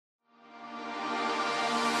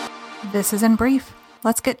This is In Brief.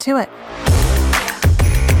 Let's get to it.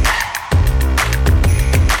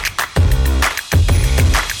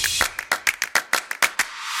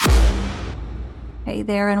 Hey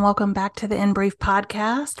there, and welcome back to the In Brief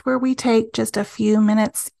podcast, where we take just a few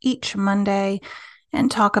minutes each Monday and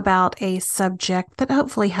talk about a subject that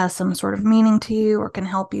hopefully has some sort of meaning to you or can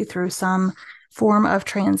help you through some form of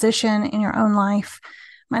transition in your own life.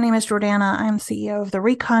 My name is Jordana. I'm CEO of the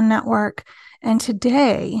Recon Network, and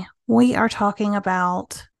today we are talking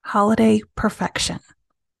about holiday perfection.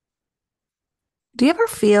 Do you ever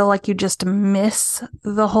feel like you just miss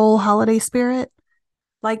the whole holiday spirit?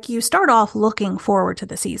 Like you start off looking forward to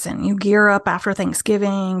the season. You gear up after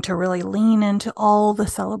Thanksgiving to really lean into all the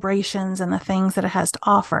celebrations and the things that it has to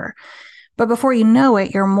offer. But before you know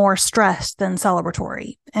it, you're more stressed than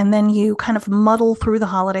celebratory. And then you kind of muddle through the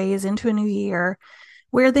holidays into a new year,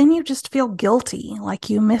 where then you just feel guilty, like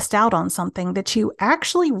you missed out on something that you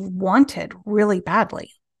actually wanted really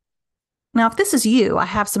badly. Now, if this is you, I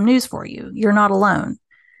have some news for you. You're not alone.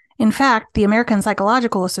 In fact, the American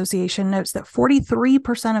Psychological Association notes that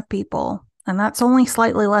 43% of people, and that's only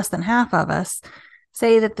slightly less than half of us,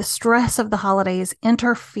 say that the stress of the holidays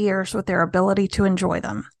interferes with their ability to enjoy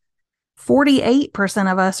them.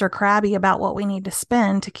 48% of us are crabby about what we need to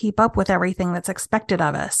spend to keep up with everything that's expected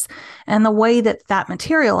of us. And the way that that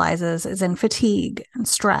materializes is in fatigue and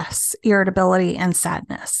stress, irritability, and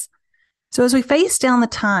sadness. So as we face down the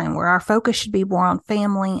time where our focus should be more on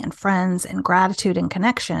family and friends and gratitude and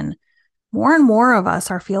connection, more and more of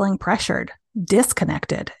us are feeling pressured,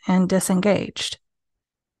 disconnected, and disengaged.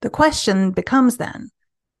 The question becomes then,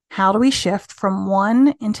 how do we shift from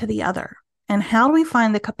one into the other? And how do we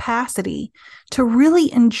find the capacity to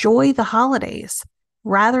really enjoy the holidays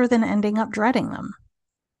rather than ending up dreading them?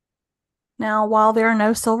 Now, while there are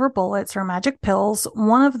no silver bullets or magic pills,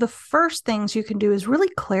 one of the first things you can do is really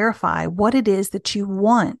clarify what it is that you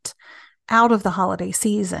want out of the holiday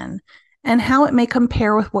season and how it may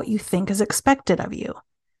compare with what you think is expected of you.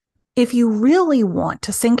 If you really want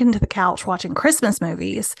to sink into the couch watching Christmas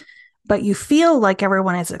movies, but you feel like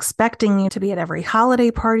everyone is expecting you to be at every holiday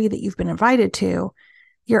party that you've been invited to,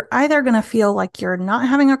 you're either going to feel like you're not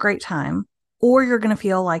having a great time, or you're going to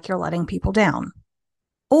feel like you're letting people down.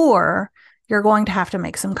 Or you're going to have to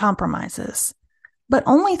make some compromises. But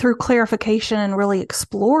only through clarification and really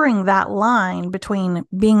exploring that line between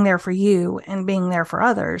being there for you and being there for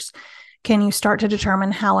others can you start to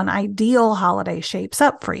determine how an ideal holiday shapes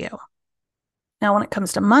up for you. Now, when it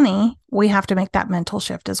comes to money, we have to make that mental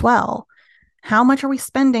shift as well. How much are we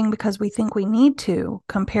spending because we think we need to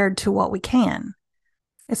compared to what we can?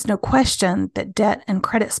 It's no question that debt and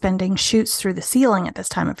credit spending shoots through the ceiling at this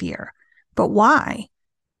time of year. But why?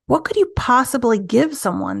 What could you possibly give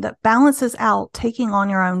someone that balances out taking on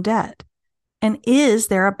your own debt? And is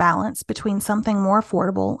there a balance between something more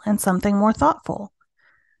affordable and something more thoughtful?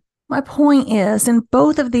 My point is, in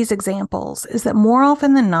both of these examples, is that more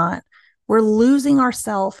often than not, we're losing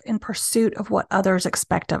ourselves in pursuit of what others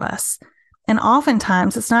expect of us. And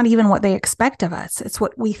oftentimes, it's not even what they expect of us. It's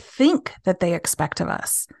what we think that they expect of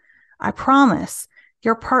us. I promise,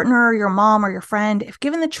 your partner or your mom or your friend, if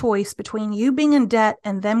given the choice between you being in debt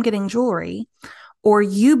and them getting jewelry, or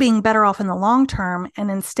you being better off in the long term and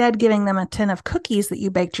instead giving them a tin of cookies that you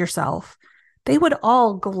baked yourself, they would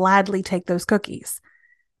all gladly take those cookies.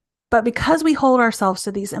 But because we hold ourselves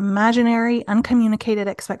to these imaginary, uncommunicated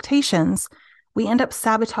expectations, we end up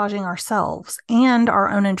sabotaging ourselves and our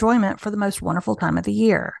own enjoyment for the most wonderful time of the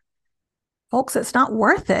year. Folks, it's not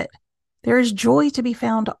worth it. There is joy to be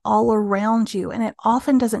found all around you, and it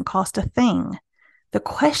often doesn't cost a thing. The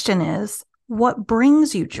question is, what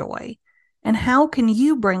brings you joy? And how can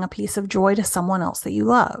you bring a piece of joy to someone else that you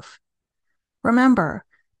love? Remember,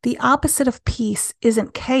 the opposite of peace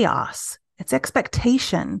isn't chaos, it's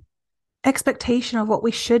expectation. Expectation of what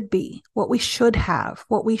we should be, what we should have,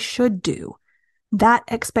 what we should do. That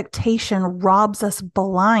expectation robs us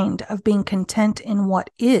blind of being content in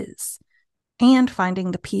what is and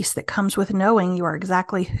finding the peace that comes with knowing you are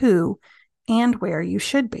exactly who and where you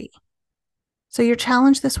should be. So your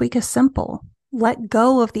challenge this week is simple. Let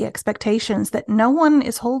go of the expectations that no one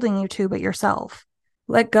is holding you to but yourself.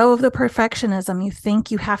 Let go of the perfectionism you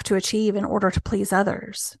think you have to achieve in order to please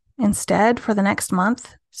others. Instead, for the next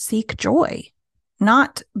month, seek joy.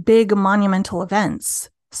 Not big monumental events,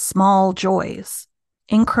 small joys,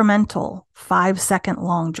 incremental 5-second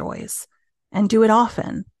long joys. And do it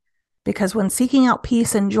often. Because when seeking out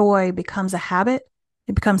peace and joy becomes a habit,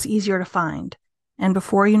 it becomes easier to find. And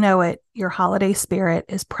before you know it, your holiday spirit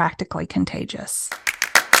is practically contagious.